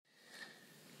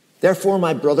Therefore,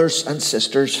 my brothers and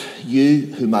sisters, you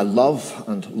whom I love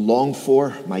and long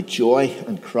for, my joy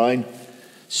and crown,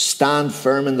 stand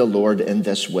firm in the Lord in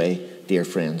this way, dear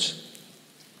friends.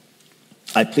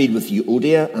 I plead with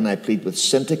Euodia and I plead with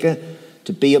Syntyche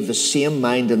to be of the same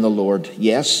mind in the Lord.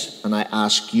 Yes, and I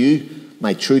ask you,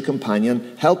 my true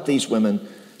companion, help these women,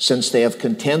 since they have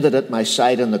contended at my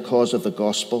side in the cause of the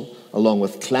gospel, along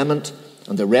with Clement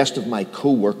and the rest of my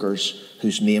co-workers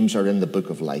whose names are in the book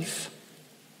of life.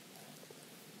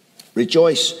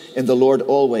 Rejoice in the Lord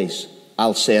always.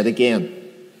 I'll say it again.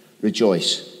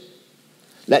 Rejoice.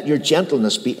 Let your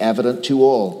gentleness be evident to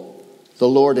all. The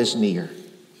Lord is near.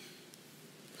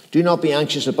 Do not be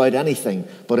anxious about anything,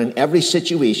 but in every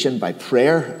situation, by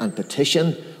prayer and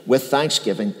petition, with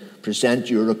thanksgiving, present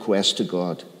your requests to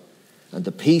God. And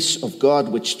the peace of God,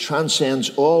 which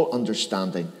transcends all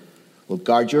understanding, will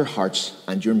guard your hearts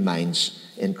and your minds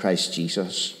in Christ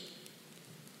Jesus.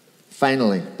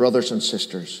 Finally, brothers and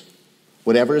sisters,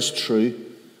 whatever is true,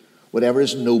 whatever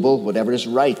is noble, whatever is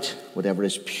right, whatever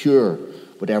is pure,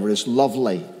 whatever is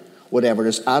lovely, whatever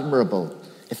is admirable,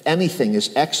 if anything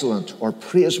is excellent or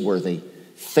praiseworthy,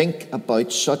 think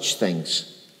about such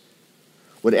things.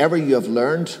 Whatever you have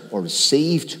learned or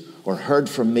received or heard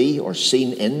from me or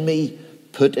seen in me,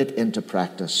 put it into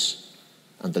practice,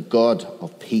 and the God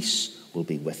of peace will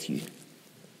be with you.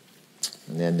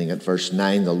 And ending at verse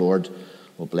 9, the Lord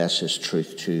will bless his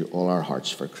truth to all our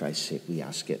hearts. For Christ's sake, we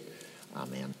ask it.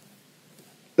 Amen.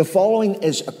 The following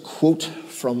is a quote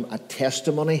from a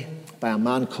testimony by a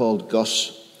man called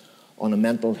Gus on a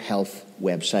mental health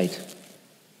website.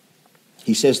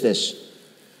 He says this: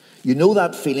 you know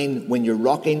that feeling when you're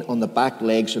rocking on the back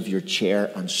legs of your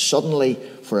chair and suddenly,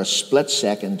 for a split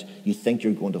second, you think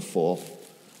you're going to fall?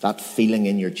 That feeling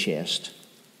in your chest.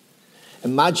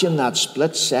 Imagine that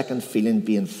split second feeling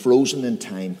being frozen in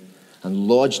time and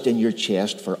lodged in your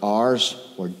chest for hours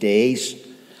or days.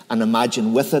 And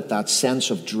imagine with it that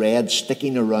sense of dread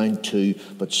sticking around too,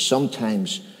 but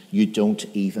sometimes you don't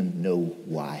even know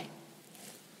why.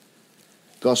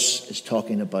 Gus is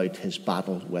talking about his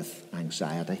battle with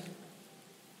anxiety.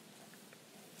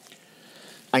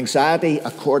 Anxiety,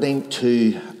 according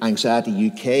to Anxiety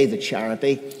UK, the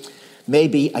charity, may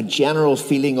be a general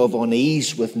feeling of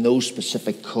unease with no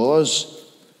specific cause,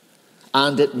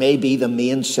 and it may be the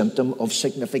main symptom of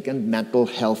significant mental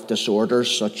health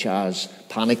disorders such as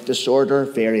panic disorder,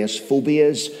 various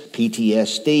phobias,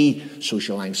 PTSD,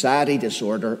 social anxiety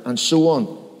disorder, and so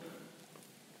on.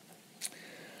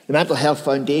 The Mental Health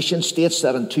Foundation states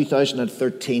that in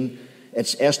 2013,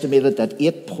 it's estimated that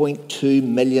 8.2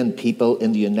 million people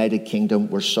in the United Kingdom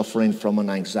were suffering from an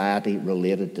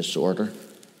anxiety-related disorder.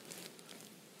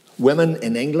 Women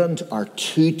in England are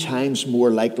 2 times more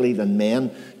likely than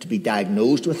men to be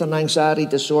diagnosed with an anxiety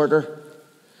disorder,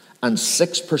 and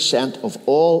 6% of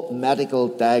all medical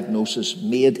diagnoses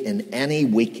made in any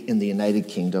week in the United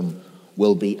Kingdom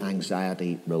will be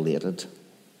anxiety-related.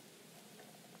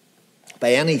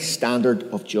 By any standard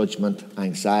of judgment,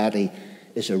 anxiety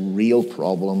is a real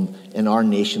problem in our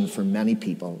nation for many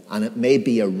people, and it may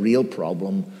be a real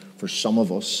problem for some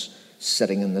of us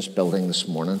sitting in this building this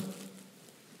morning.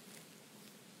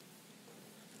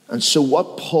 And so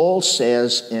what Paul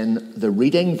says in the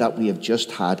reading that we have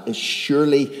just had is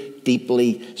surely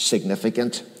deeply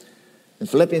significant. In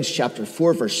Philippians chapter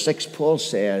 4, verse 6, Paul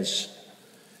says,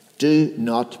 do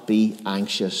not be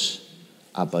anxious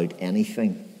about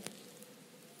anything.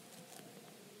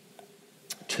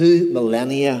 2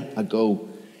 millennia ago,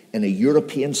 in a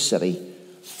European city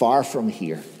far from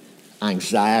here,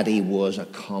 anxiety was a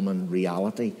common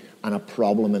reality and a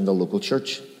problem in the local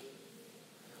church.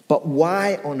 But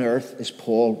why on earth is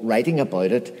Paul writing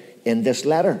about it in this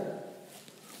letter?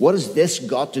 What has this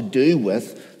got to do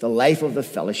with the life of the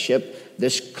fellowship,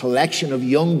 this collection of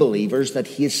young believers that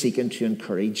he is seeking to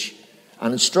encourage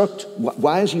and instruct?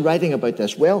 Why is he writing about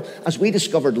this? Well, as we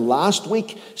discovered last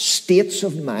week, states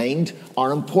of mind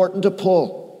are important to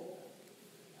Paul.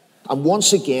 And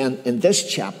once again, in this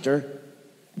chapter,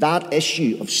 that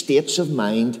issue of states of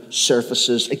mind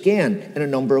surfaces again in a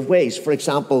number of ways. For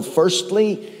example,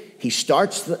 firstly, he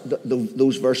starts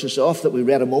those verses off that we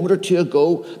read a moment or two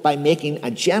ago by making a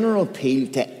general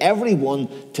appeal to everyone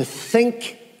to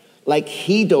think like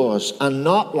he does and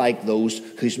not like those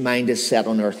whose mind is set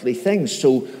on earthly things.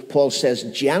 So Paul says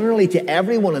generally to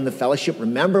everyone in the fellowship,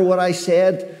 remember what I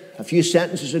said a few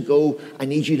sentences ago, I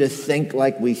need you to think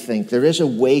like we think. There is a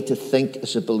way to think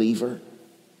as a believer.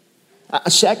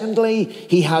 Secondly,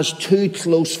 he has 2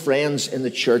 close friends in the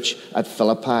church at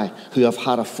Philippi who have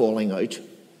had a falling out.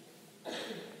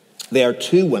 They are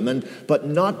 2 women, but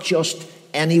not just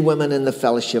any women in the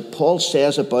fellowship, Paul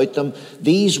says about them,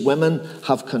 these women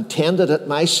have contended at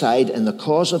my side in the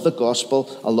cause of the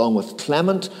gospel, along with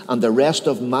Clement and the rest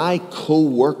of my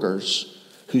co-workers,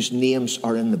 whose names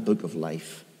are in the book of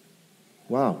life.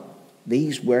 Wow,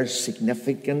 these were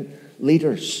significant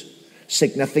leaders,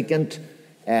 significant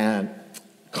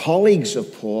colleagues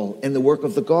of Paul in the work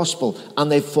of the gospel, and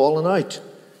they've fallen out.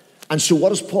 And so what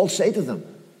does Paul say to them?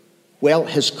 Well,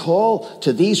 his call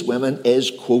to these women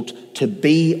is, quote, to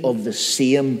be of the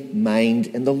same mind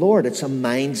in the Lord. It's a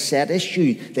mindset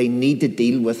issue. They need to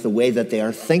deal with the way that they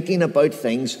are thinking about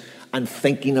things and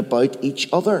thinking about each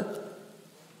other.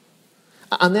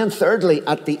 And then thirdly,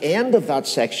 at the end of that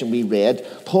section we read,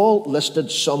 Paul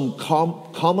listed some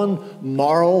common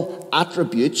moral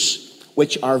attributes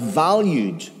which are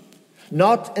valued,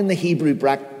 not in the Hebrew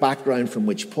background from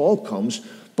which Paul comes,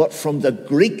 but from the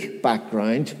Greek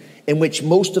background in which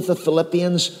most of the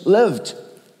Philippians lived.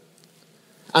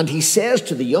 And he says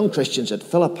to the young Christians at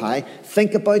Philippi,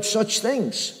 think about such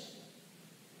things.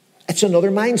 It's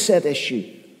another mindset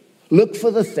issue. Look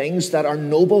for the things that are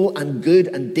noble and good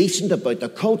and decent about the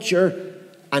culture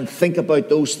and think about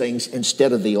those things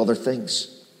instead of the other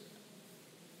things.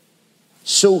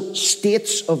 So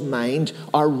states of mind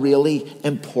are really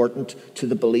important to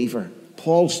the believer.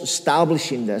 Paul's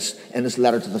establishing this in his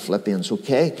letter to the Philippians,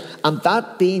 okay? And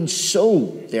that being so,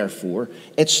 therefore,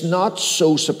 it's not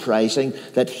so surprising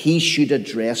that he should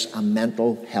address a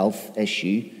mental health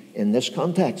issue in this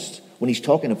context when he's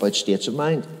talking about states of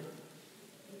mind.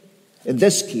 In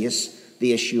this case,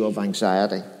 the issue of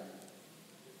anxiety.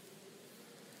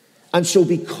 And so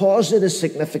because it is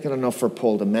significant enough for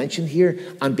Paul to mention here,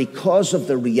 and because of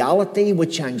the reality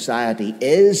which anxiety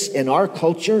is in our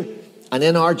culture and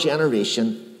in our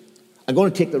generation, I'm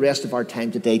going to take the rest of our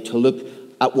time today to look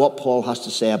at what Paul has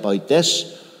to say about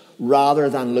this, rather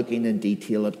than looking in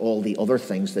detail at all the other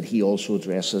things that he also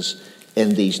addresses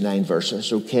in these 9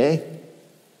 verses, okay?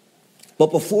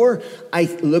 But before I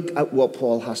look at what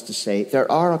Paul has to say, there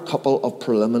are a couple of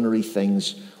preliminary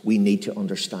things we need to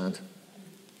understand.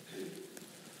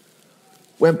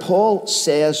 When Paul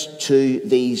says to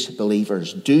these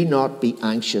believers, do not be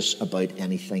anxious about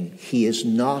anything, he is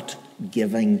not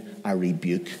giving a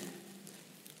rebuke.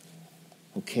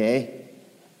 Okay?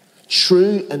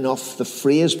 True enough, the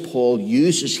phrase Paul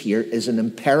uses here is an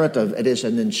imperative. It is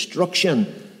an instruction.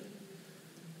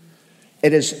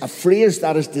 It is a phrase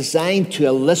that is designed to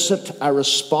elicit a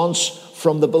response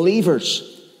from the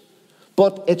believers.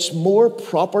 But it's more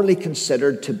properly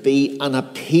considered to be an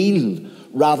appeal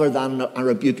rather than a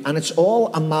rebuke. And it's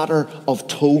all a matter of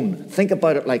tone. Think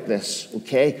about it like this,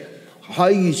 okay? How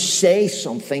you say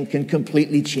something can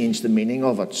completely change the meaning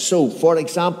of it. So, for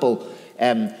example,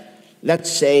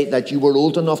 let's say that you were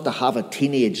old enough to have a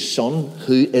teenage son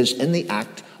who is in the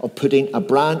act of putting a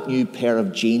brand new pair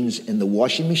of jeans in the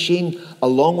washing machine,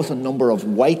 along with a number of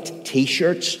white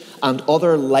t-shirts and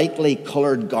other lightly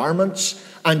coloured garments,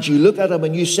 and you look at him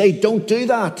and you say, don't do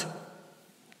that.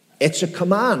 It's a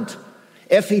command.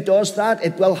 If he does that,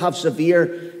 it will have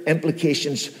severe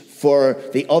implications for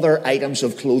the other items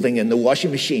of clothing in the washing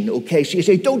machine. Okay, so you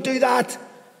say, don't do that.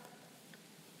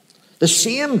 The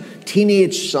same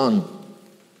teenage son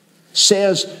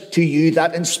says to you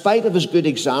that in spite of his good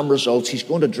exam results, he's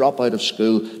going to drop out of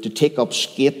school to take up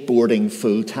skateboarding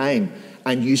full time.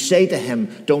 And you say to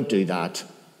him, don't do that.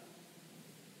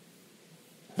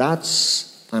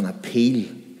 That's an appeal.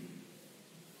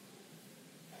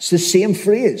 It's the same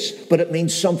phrase, but it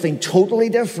means something totally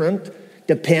different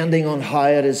depending on how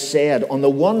it is said. On the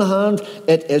one hand,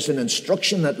 it is an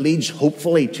instruction that leads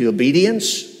hopefully to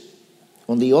obedience.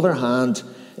 On the other hand,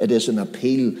 it is an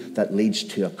appeal that leads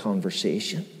to a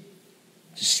conversation.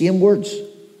 It's the same words.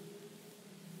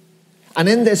 And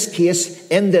in this case,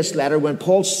 in this letter, when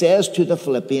Paul says to the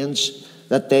Philippians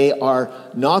that they are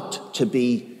not to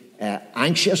be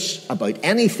anxious about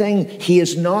anything, he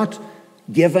is not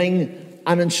giving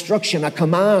an instruction, a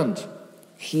command.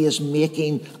 He is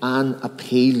making an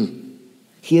appeal.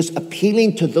 He is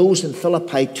appealing to those in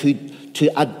Philippi to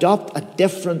adopt a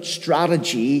different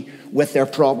strategy with their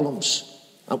problems.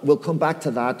 And we'll come back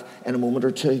to that in a moment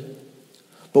or two.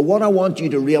 But what I want you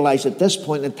to realize at this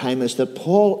point in time is that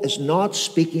Paul is not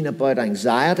speaking about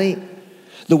anxiety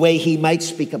the way he might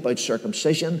speak about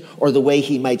circumcision, or the way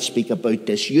he might speak about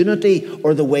disunity,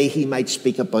 or the way he might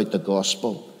speak about the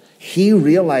gospel. He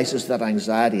realizes that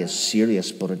anxiety is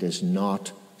serious, but it is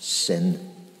not sin.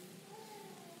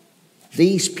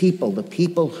 These people, the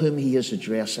people whom he is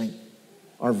addressing,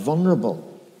 are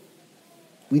vulnerable.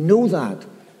 We know that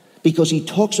because he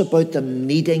talks about them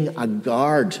needing a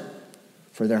guard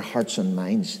for their hearts and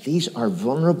minds. These are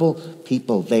vulnerable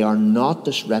people. They are not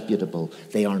disreputable.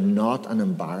 They are not an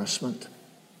embarrassment.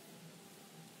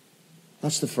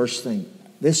 That's the first thing.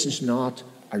 This is not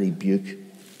a rebuke.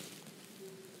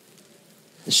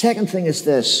 The second thing is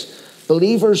this.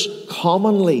 Believers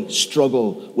commonly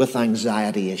struggle with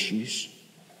anxiety issues,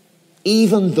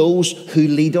 even those who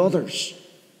lead others.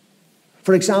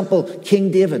 For example, King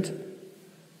David,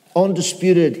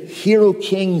 undisputed hero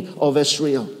king of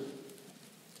Israel,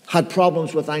 had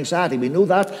problems with anxiety. We know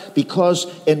that because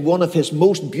in one of his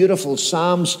most beautiful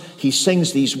psalms, he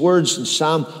sings these words in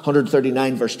Psalm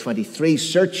 139, verse 23,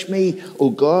 "Search me, O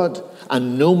God,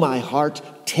 and know my heart.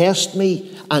 Test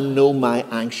me and know my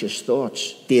anxious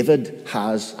thoughts." David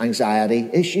has anxiety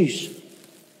issues.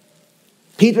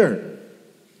 Peter,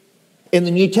 in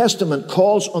the New Testament,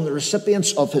 calls on the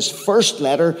recipients of his first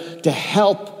letter to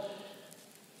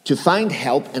find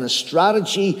help in a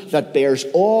strategy that bears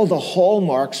all the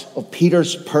hallmarks of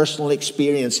Peter's personal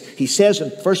experience. He says in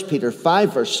 1 Peter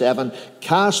 5, verse 7,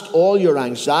 "Cast all your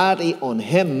anxiety on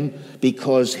him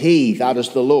because he," that is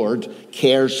the Lord,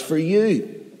 "cares for you."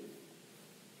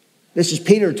 This is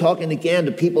Peter talking again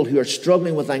to people who are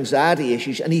struggling with anxiety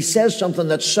issues, and he says something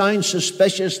that sounds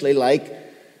suspiciously like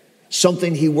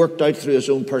something he worked out through his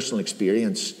own personal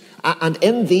experience. And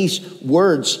in these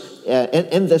words,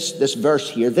 in this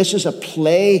verse here, this is a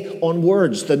play on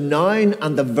words. The noun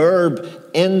and the verb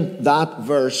in that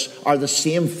verse are the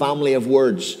same family of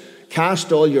words.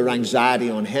 Cast all your anxiety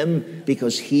on him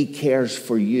because he cares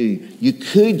for you. You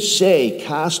could say,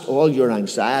 cast all your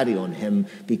anxiety on him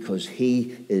because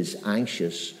he is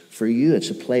anxious for you.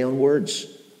 It's a play on words.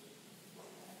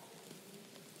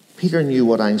 Peter knew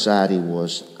what anxiety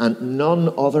was, and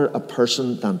none other a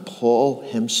person than Paul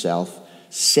himself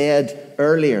said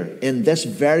earlier in this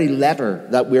very letter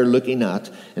that we're looking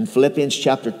at in Philippians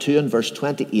chapter 2 and verse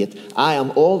 28, "I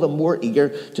am all the more eager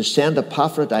to send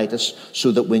Epaphroditus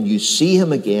so that when you see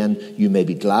him again, you may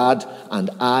be glad and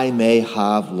I may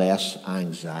have less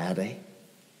anxiety."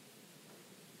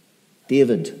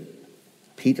 David,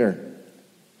 Peter,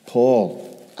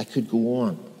 Paul, I could go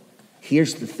on.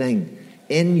 Here's the thing.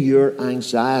 In your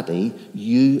anxiety,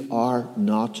 you are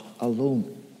not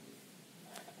alone.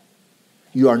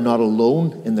 You are not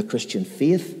alone in the Christian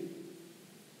faith,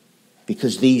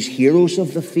 because these heroes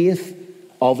of the faith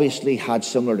obviously had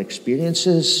similar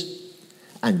experiences,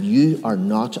 and you are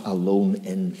not alone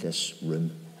in this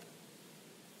room.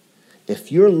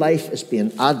 If your life is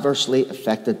being adversely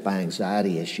affected by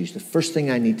anxiety issues, the first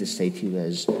thing I need to say to you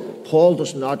is, Paul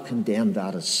does not condemn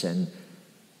that as sin.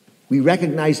 We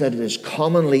recognize that it is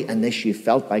commonly an issue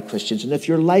felt by Christians, and if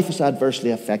your life is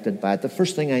adversely affected by it, the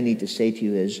first thing I need to say to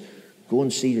you is, go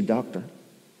and see your doctor.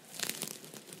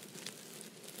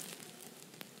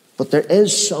 But there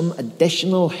is some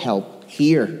additional help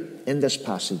here in this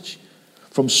passage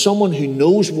from someone who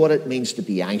knows what it means to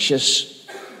be anxious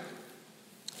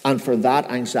and for that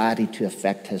anxiety to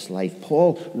affect his life.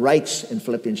 Paul writes in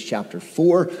Philippians chapter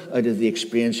 4 out of the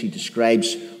experience he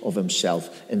describes of himself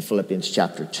in Philippians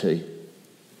chapter 2.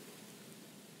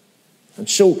 And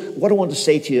so what I want to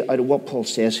say to you out of what Paul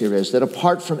says here is that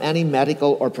apart from any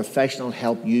medical or professional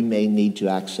help you may need to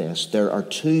access, there are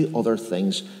two other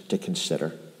things to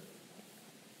consider.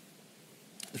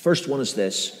 The first one is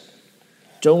this: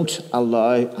 don't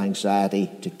allow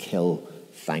anxiety to kill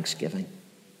thanksgiving.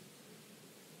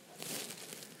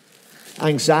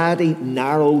 Anxiety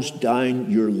narrows down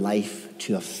your life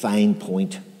to a fine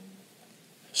point.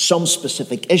 Some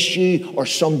specific issue or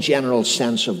some general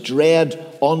sense of dread,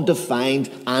 undefined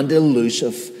and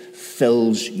elusive,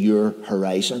 fills your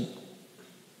horizon.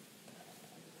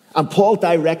 And Paul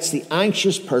directs the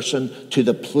anxious person to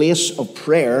the place of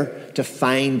prayer to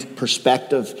find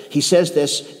perspective. He says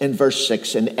this in verse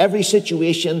 6, "In every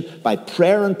situation, by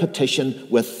prayer and petition,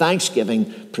 with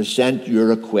thanksgiving, present your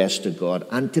request to God."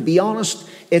 And to be honest,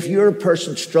 if you're a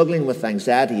person struggling with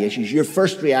anxiety issues, your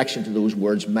first reaction to those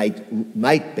words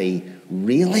might be,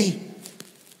 really?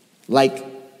 Like,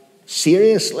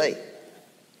 seriously?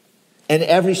 In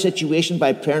every situation,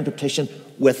 by prayer and petition,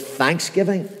 with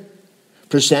thanksgiving,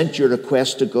 present your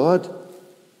request to God.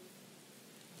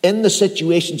 In the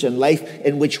situations in life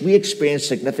in which we experience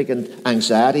significant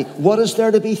anxiety, what is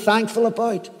there to be thankful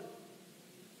about?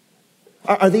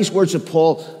 Are these words of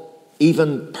Paul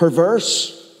even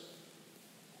perverse?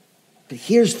 But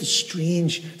here's the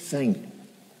strange thing.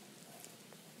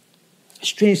 A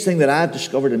strange thing that I've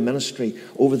discovered in ministry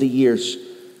over the years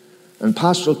and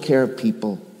pastoral care of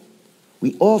people.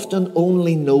 We often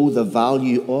only know the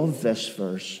value of this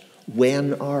verse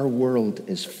when our world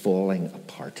is falling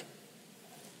apart.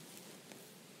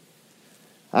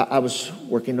 I was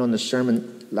working on the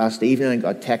sermon last evening and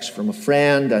got a text from a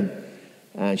friend,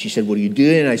 and she said, "What are you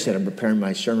doing?" I said, "I'm preparing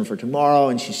my sermon for tomorrow."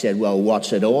 And she said, "Well,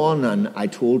 what's it on?" And I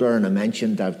told her, and I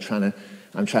mentioned I'm trying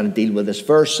to deal with this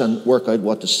verse and work out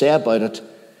what to say about it.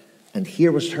 And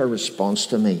here was her response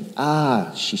to me.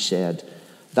 She said,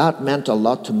 "That meant a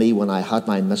lot to me when I had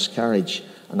my miscarriage,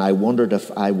 and I wondered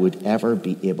if I would ever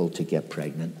be able to get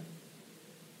pregnant."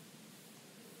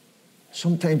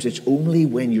 Sometimes it's only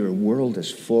when your world is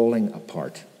falling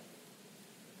apart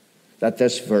that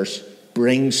this verse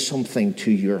brings something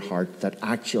to your heart that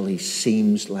actually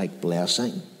seems like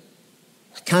blessing.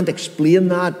 I can't explain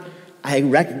that. I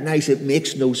recognize it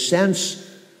makes no sense,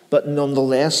 but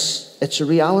nonetheless, it's a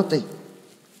reality.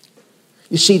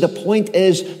 You see, the point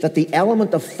is that the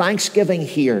element of thanksgiving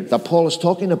here that Paul is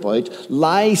talking about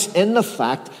lies in the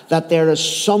fact that there is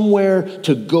somewhere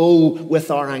to go with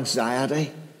our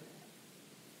anxiety.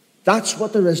 That's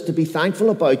what there is to be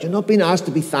thankful about. You're not being asked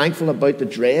to be thankful about the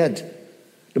dread,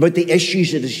 about the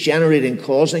issues it is generating,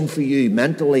 causing for you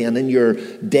mentally and in your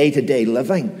day-to-day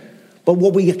living. But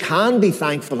what we can be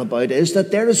thankful about is that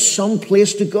there is some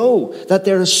place to go, that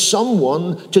there is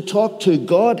someone to talk to.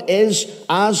 God is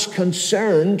as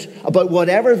concerned about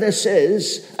whatever this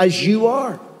is as you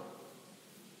are.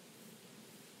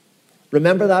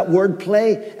 Remember that word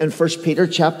play in 1 Peter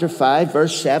chapter 5,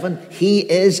 verse 7? He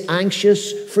is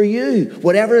anxious for you.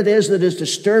 Whatever it is that is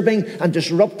disturbing and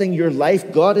disrupting your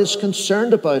life, God is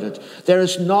concerned about it. There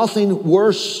is nothing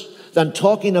worse than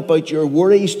talking about your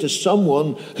worries to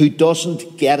someone who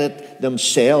doesn't get it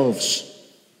themselves.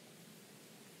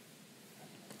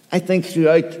 I think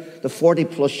throughout the 40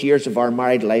 plus years of our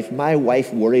married life, my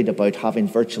wife worried about having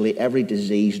virtually every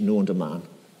disease known to man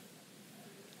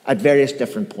at various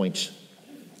different points.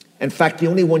 In fact, the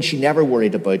only one she never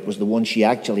worried about was the one she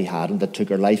actually had and that took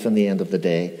her life in the end of the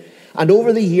day. And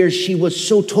over the years, she was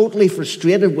so totally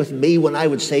frustrated with me when I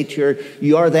would say to her,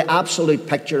 "You are the absolute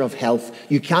picture of health.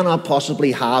 You cannot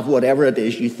possibly have whatever it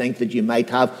is you think that you might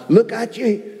have. Look at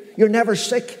you. You're never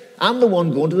sick. I'm the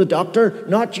one going to the doctor,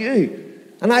 not you."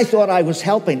 And I thought I was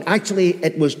helping. Actually,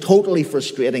 it was totally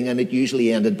frustrating, and it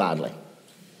usually ended badly.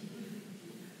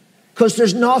 Because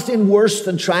there's nothing worse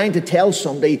than trying to tell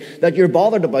somebody that you're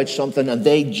bothered about something and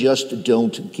they just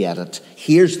don't get it.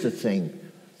 Here's the thing.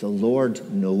 The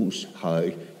Lord knows how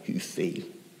you feel.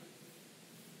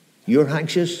 You're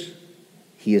anxious.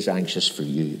 He is anxious for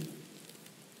you.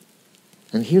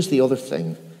 And here's the other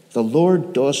thing. The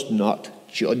Lord does not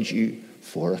judge you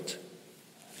for it.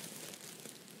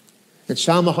 In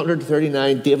Psalm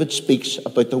 139, David speaks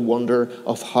about the wonder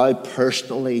of how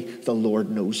personally the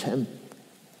Lord knows him.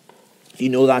 If you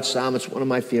know that psalm, it's one of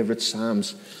my favorite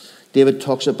psalms. David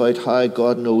talks about how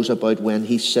God knows about when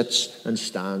he sits and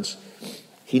stands.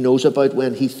 He knows about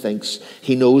when he thinks.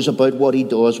 He knows about what he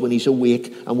does when he's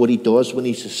awake and what he does when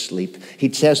he's asleep.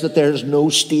 He says that there is no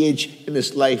stage in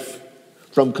his life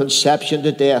from conception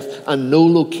to death and no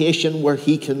location where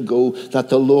he can go that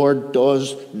the Lord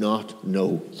does not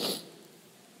know.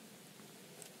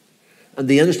 And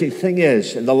the interesting thing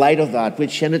is, in the light of that,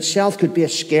 which in itself could be a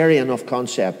scary enough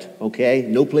concept, okay?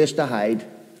 No place to hide.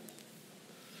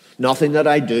 Nothing that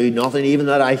I do, nothing even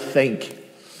that I think.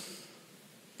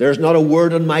 There's not a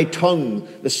word on my tongue,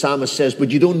 the psalmist says,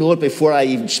 but you don't know it before I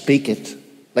even speak it.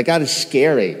 Like, that is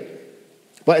scary.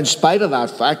 But in spite of that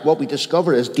fact, what we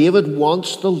discover is David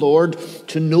wants the Lord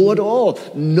to know it all.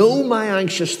 Know my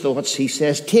anxious thoughts, he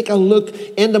says. Take a look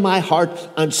into my heart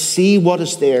and see what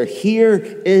is there. Here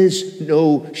is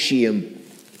no shame.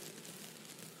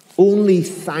 Only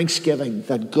thanksgiving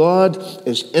that God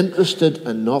is interested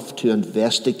enough to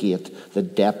investigate the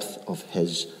depth of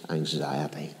his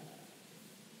anxiety.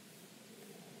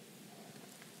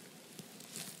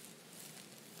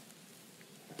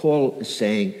 Paul is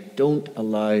saying, don't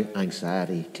allow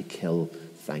anxiety to kill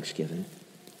thanksgiving.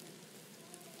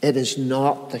 It is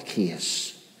not the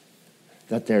case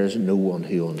that there is no one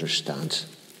who understands.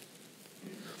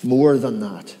 More than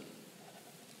that,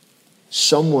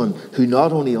 someone who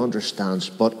not only understands,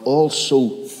 but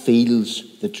also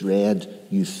feels the dread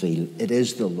you feel. It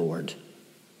is the Lord.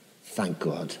 Thank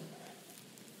God.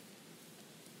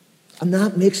 And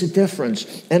that makes a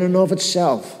difference in and of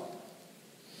itself.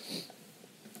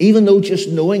 Even though just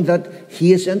knowing that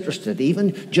he is interested,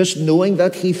 even just knowing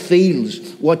that he feels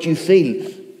what you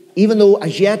feel, even though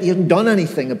as yet he hasn't done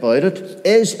anything about it,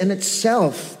 is in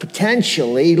itself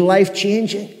potentially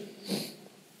life-changing.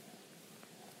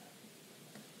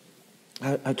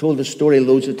 I told this story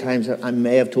loads of times. I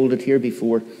may have told it here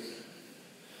before.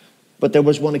 But there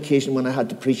was one occasion when I had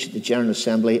to preach at the General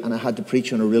Assembly, and I had to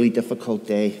preach on a really difficult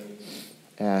day.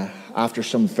 after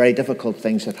some very difficult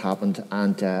things had happened.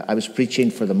 And I was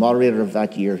preaching for the moderator of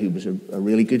that year, who was a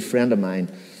really good friend of mine.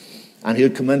 And he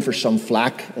would come in for some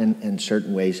flack in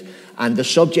certain ways. And the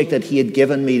subject that he had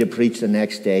given me to preach the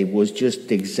next day was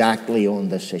just exactly on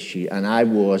this issue. And I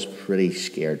was pretty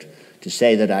scared. To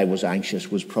say that I was anxious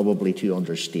was probably to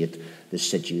understate the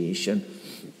situation.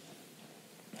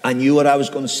 I knew what I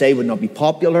was going to say would not be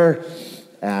popular.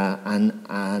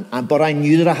 But I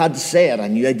knew that I had to say it. I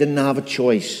knew I didn't have a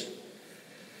choice.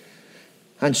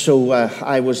 And so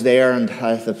I was there, and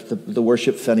the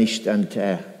worship finished,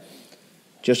 and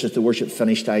just as the worship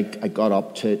finished, I got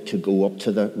up to go up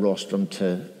to the rostrum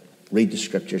to read the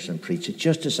scriptures and preach it.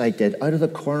 Just as I did, out of the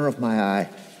corner of my eye,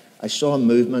 I saw a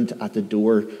movement at the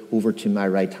door over to my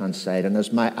right-hand side. And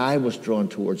as my eye was drawn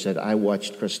towards it, I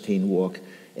watched Christine walk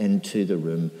into the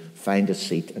room, find a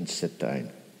seat, and sit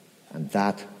down. And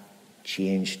that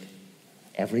changed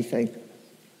everything.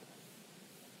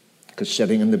 Because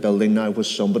sitting in the building now was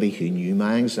somebody who knew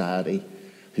my anxiety,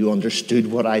 who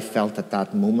understood what I felt at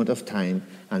that moment of time,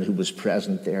 and who was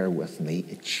present there with me.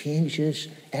 It changes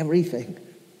everything.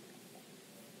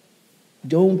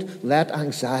 Don't let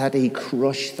anxiety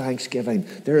crush thanksgiving.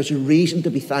 There is a reason to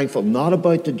be thankful, not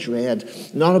about the dread,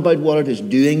 not about what it is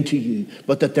doing to you,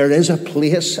 but that there is a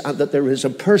place and that there is a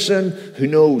person who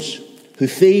knows, who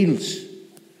feels,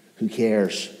 who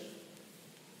cares.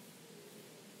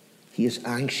 He is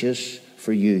anxious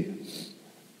for you.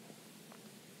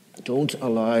 Don't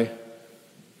allow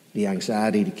the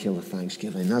anxiety to kill the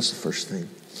thanksgiving. That's the first thing.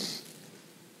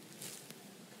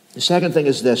 The second thing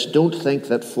is this: don't think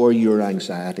that for your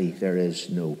anxiety there is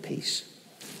no peace.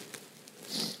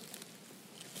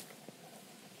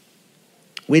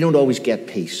 We don't always get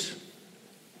peace.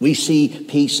 We see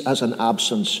peace as an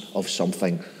absence of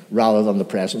something rather than the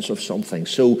presence of something.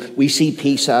 So we see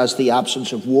peace as the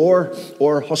absence of war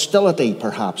or hostility,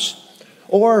 perhaps.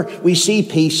 Or we see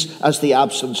peace as the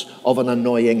absence of an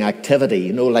annoying activity.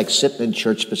 You know, like sitting in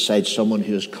church beside someone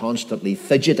who is constantly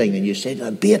fidgeting, and you say to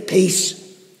them, "Be at peace."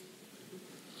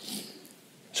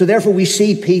 So therefore we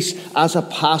see peace as a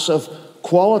passive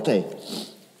quality.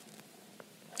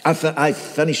 I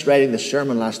finished writing the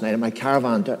sermon last night in my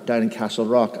caravan down in Castle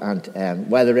Rock, and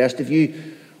while the rest of you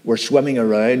were swimming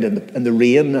around in the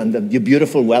rain and the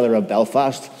beautiful weather of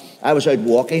Belfast, I was out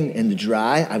walking in the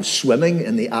dry. I was swimming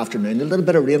in the afternoon, a little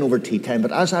bit of rain over tea time,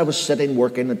 but as I was sitting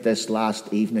working at this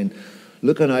last evening,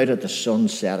 looking out at the sun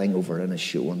setting over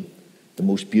Inishowen, the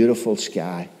most beautiful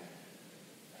sky,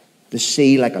 the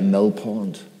sea like a mill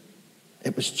pond.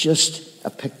 It was just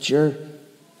a picture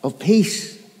of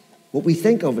peace, what we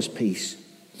think of as peace.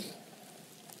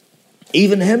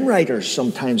 Even hymn writers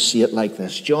sometimes see it like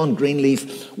this. John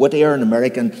Greenleaf Whittier, an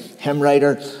American hymn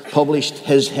writer, published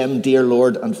his hymn, Dear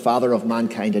Lord and Father of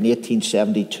Mankind, in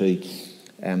 1872.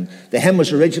 The hymn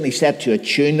was originally set to a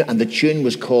tune, and the tune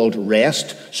was called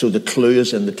Rest, so the clue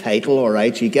is in the title, all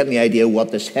right? So you get the idea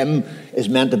what this hymn is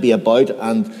meant to be about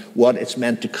and what it's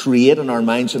meant to create in our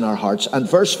minds and our hearts. And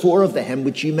verse 4 of the hymn,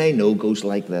 which you may know, goes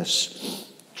like this: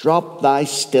 Drop thy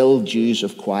still dews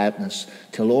of quietness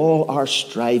till all our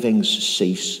strivings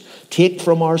cease. Take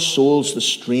from our souls the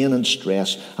strain and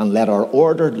stress, and let our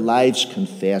ordered lives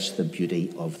confess the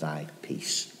beauty of thy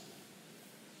peace.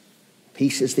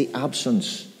 Peace is the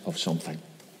absence of something,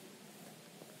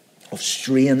 of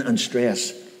strain and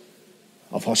stress,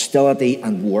 of hostility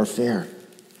and warfare.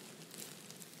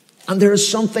 And there is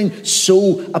something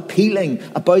so appealing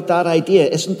about that idea,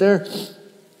 isn't there?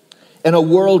 In a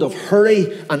world of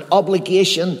hurry and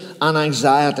obligation and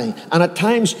anxiety. And at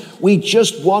times we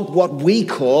just want what we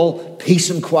call peace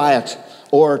and quiet,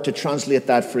 or to translate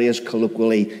that phrase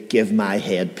colloquially, give my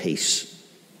head peace.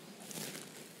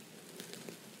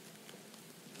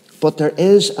 But there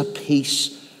is a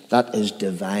peace that is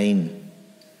divine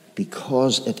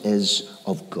because it is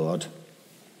of God.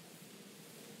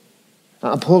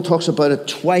 And Paul talks about it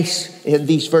twice in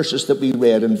these verses that we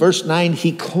read. In verse 9,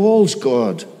 he calls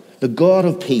God the God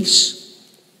of peace.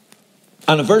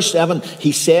 And in verse 7,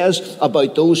 he says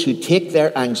about those who take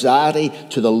their anxiety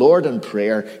to the Lord in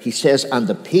prayer, he says, and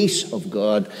the peace of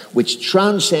God, which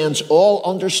transcends all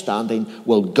understanding,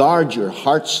 will guard your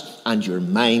hearts and your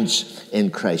minds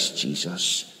in Christ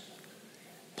Jesus.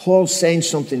 Paul's saying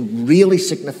something really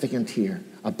significant here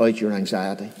about your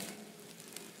anxiety.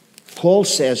 Paul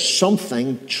says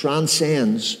something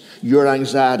transcends your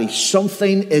anxiety.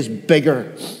 Something is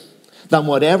bigger than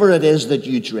whatever it is that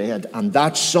you dread, and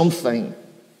that something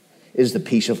is the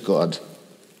peace of God.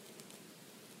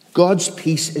 God's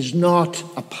peace is not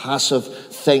a passive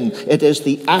thing. It is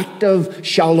the active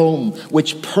shalom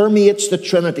which permeates the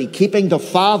Trinity, keeping the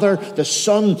Father, the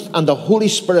Son, and the Holy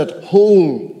Spirit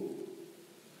whole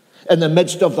in the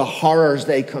midst of the horrors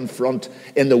they confront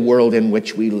in the world in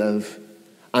which we live,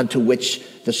 and to which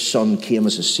the Son came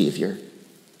as a Savior.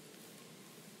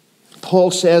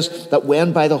 Paul says that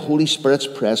when by the Holy Spirit's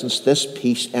presence this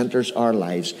peace enters our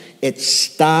lives, it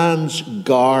stands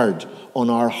guard on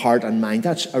our heart and mind.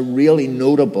 That's a really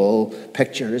notable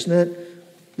picture, isn't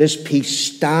it? This peace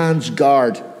stands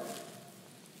guard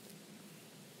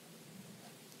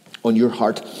on your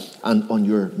heart and on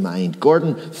your mind.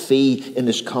 Gordon Fee, in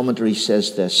his commentary,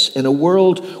 says this: in a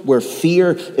world where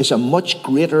fear is a much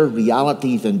greater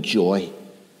reality than joy,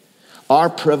 our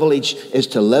privilege is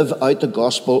to live out the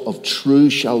gospel of true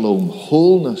shalom,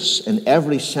 wholeness in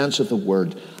every sense of the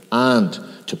word, and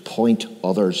to point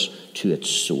others to its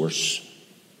source.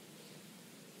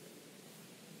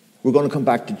 We're going to come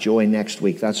back to joy next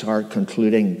week. That's our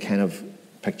concluding kind of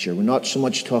picture. We're not so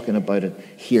much talking about it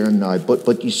here and now,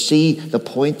 but you see the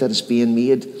point that is being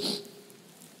made,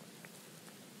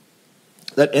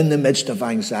 that in the midst of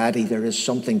anxiety there is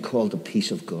something called the peace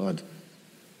of God,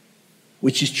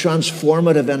 which is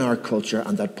transformative in our culture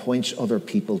and that points other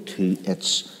people to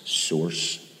its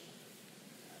source.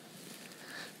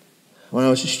 When I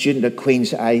was a student at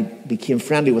Queen's, I became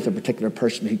friendly with a particular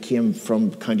person who came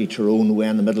from County Tyrone, way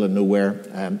in the middle of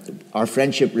nowhere. Our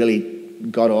friendship really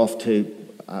got off to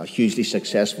a hugely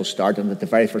successful start, and the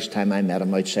very first time I met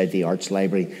him outside the Arts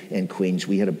Library in Queen's,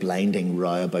 we had a blinding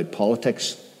row about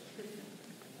politics.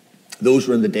 Those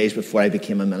were in the days before I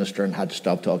became a minister and had to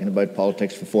stop talking about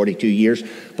politics for 42 years.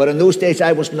 But in those days,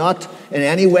 I was not in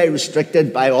any way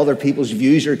restricted by other people's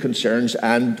views or concerns,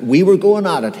 and we were going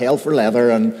at it, hell for leather,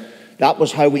 and that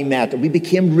was how we met. And we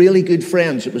became really good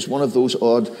friends. It was one of those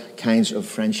odd kinds of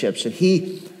friendships. And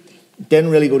he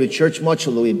didn't really go to church much,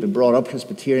 although he'd been brought up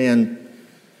Presbyterian,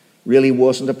 really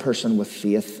wasn't a person with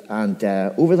faith. And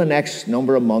over the next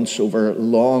number of months, over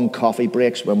long coffee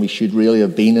breaks when we should really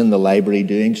have been in the library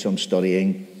doing some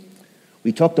studying,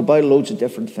 we talked about loads of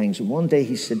different things. And one day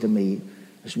he said to me,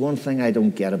 "There's one thing I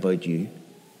don't get about you."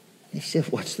 He said,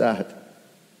 "What's that?"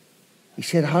 He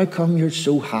said, "How come you're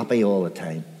so happy all the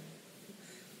time?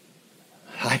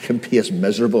 I can be as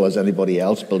miserable as anybody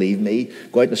else, believe me.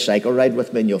 Go out on a cycle ride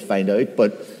with me and you'll find out."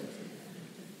 But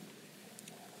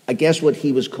I guess what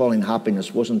he was calling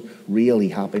happiness wasn't really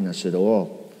happiness at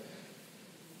all.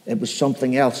 It was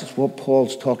something else. It's what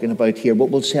Paul's talking about here, what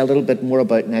we'll say a little bit more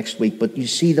about next week. But you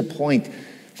see the point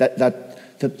that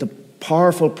the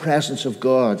powerful presence of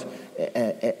God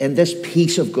and this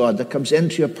peace of God that comes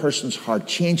into a person's heart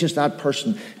changes that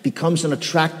person, becomes an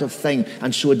attractive thing,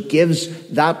 and so it gives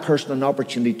that person an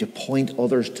opportunity to point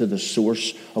others to the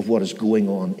source of what is going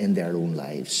on in their own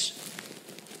lives.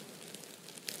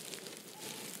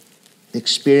 The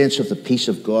experience of the peace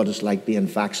of God is like being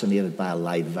vaccinated by a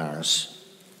live virus.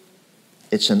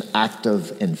 It's an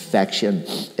active infection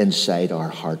inside our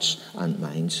hearts and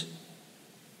minds.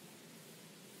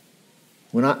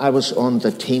 When I was on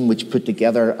the team which put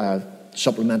together a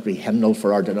supplementary hymnal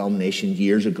for our denomination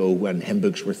years ago, when hymn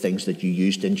books were things that you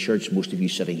used in church. Most of you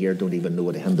sitting here don't even know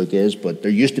what a hymn book is, but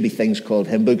there used to be things called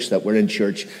hymn books that were in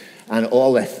church, and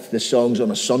all the songs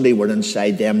on a Sunday were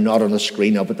inside them, not on a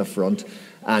screen up at the front.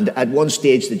 And at one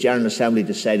stage, the General Assembly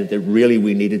decided that really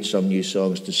we needed some new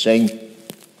songs to sing.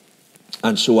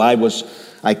 And so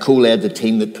I co-led the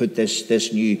team that put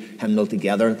this new hymnal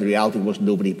together. The reality was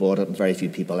nobody bought it and very few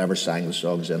people ever sang the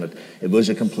songs in it. It was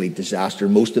a complete disaster.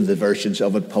 Most of the versions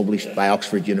of it published by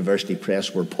Oxford University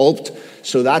Press were pulped.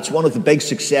 So that's one of the big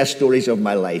success stories of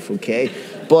my life, okay?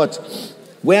 But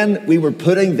when we were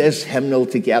putting this hymnal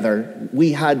together,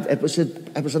 it was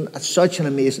such an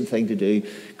amazing thing to do,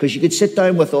 because you could sit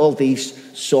down with all these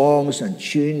songs and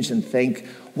tunes and think,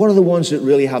 what are the ones that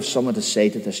really have something to say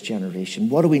to this generation?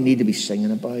 What do we need to be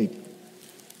singing about?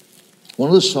 One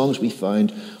of the songs we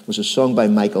found was a song by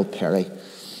Michael Perry.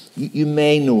 You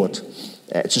may know it.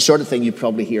 It's the sort of thing you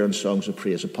probably hear in songs of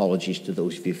praise. Apologies to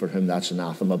those of you for whom that's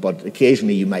anathema, but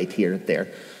occasionally you might hear it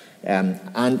there.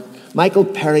 And Michael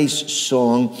Perry's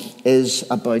song is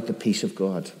about the peace of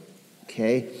God.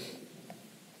 Okay?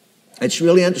 It's a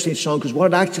really interesting song, because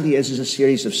what it actually is a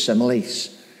series of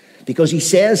similes. Because he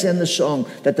says in the song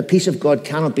that the peace of God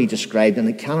cannot be described and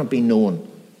it cannot be known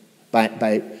by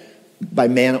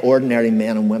men, ordinary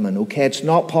men and women. Okay, it's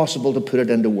not possible to put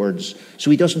it into words. So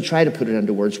he doesn't try to put it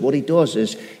into words. What he does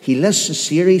is he lists a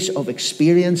series of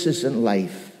experiences in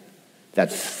life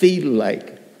that feel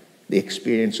like the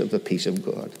experience of the peace of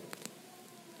God.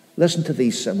 Listen to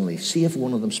these similes. See if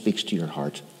one of them speaks to your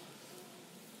heart.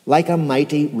 like a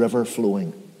mighty river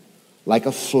flowing, like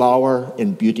a flower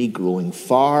in beauty growing,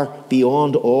 far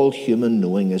beyond all human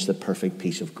knowing is the perfect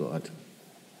peace of God.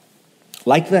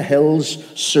 Like the hills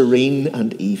serene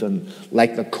and even,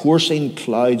 like the coursing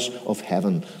clouds of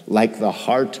heaven, like the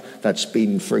heart that's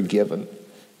been forgiven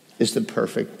is the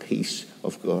perfect peace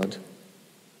of God.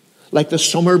 Like the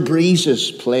summer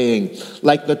breezes playing,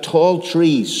 like the tall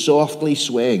trees softly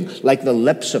swaying, like the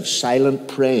lips of silent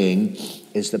praying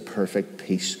is the perfect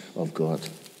peace of God.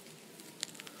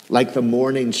 Like the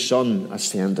morning sun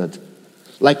ascended,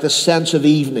 like the sense of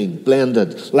evening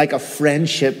blended, like a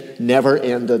friendship never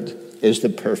ended is the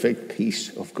perfect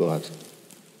peace of God.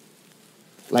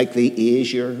 Like the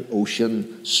azure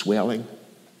ocean swelling,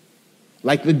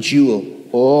 like the jewel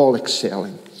all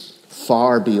excelling,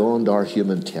 far beyond our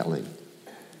human telling,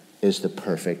 is the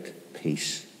perfect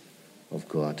peace of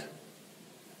God.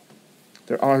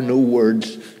 There are no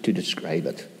words to describe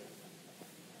it.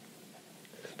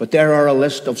 But there are a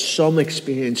list of some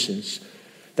experiences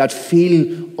that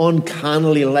feel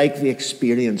uncannily like the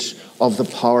experience of the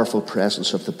powerful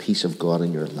presence of the peace of God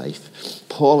in your life.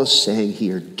 Paul is saying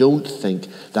here, don't think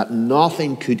that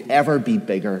nothing could ever be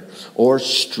bigger or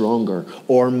stronger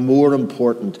or more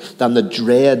important than the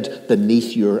dread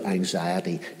beneath your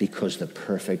anxiety, because the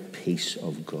perfect peace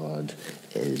of God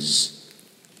is.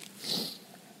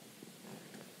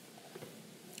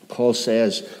 Paul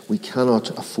says we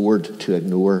cannot afford to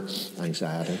ignore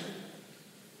anxiety.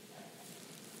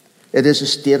 It is a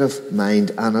state of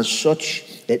mind, and as such,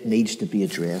 it needs to be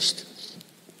addressed.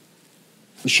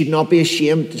 We should not be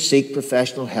ashamed to seek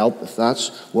professional help if that's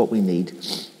what we need.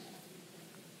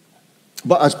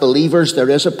 But as believers, there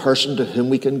is a person to whom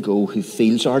we can go who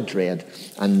feels our dread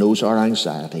and knows our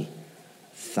anxiety.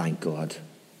 Thank God.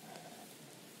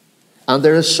 And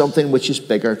there is something which is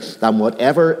bigger than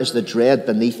whatever is the dread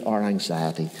beneath our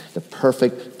anxiety, the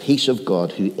perfect peace of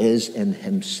God, who is in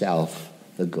himself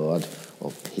the God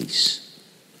of peace.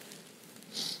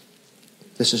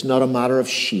 This is not a matter of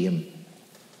shame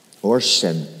or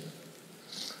sin,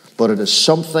 but it is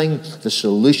something, the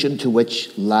solution to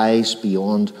which lies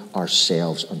beyond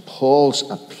ourselves. And Paul's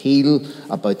appeal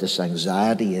about this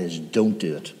anxiety is, don't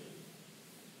do it.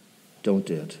 Don't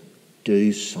do it.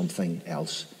 Do something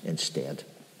else instead.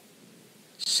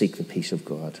 Seek the peace of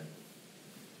God.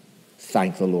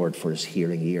 Thank the Lord for his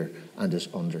hearing ear and his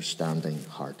understanding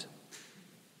heart.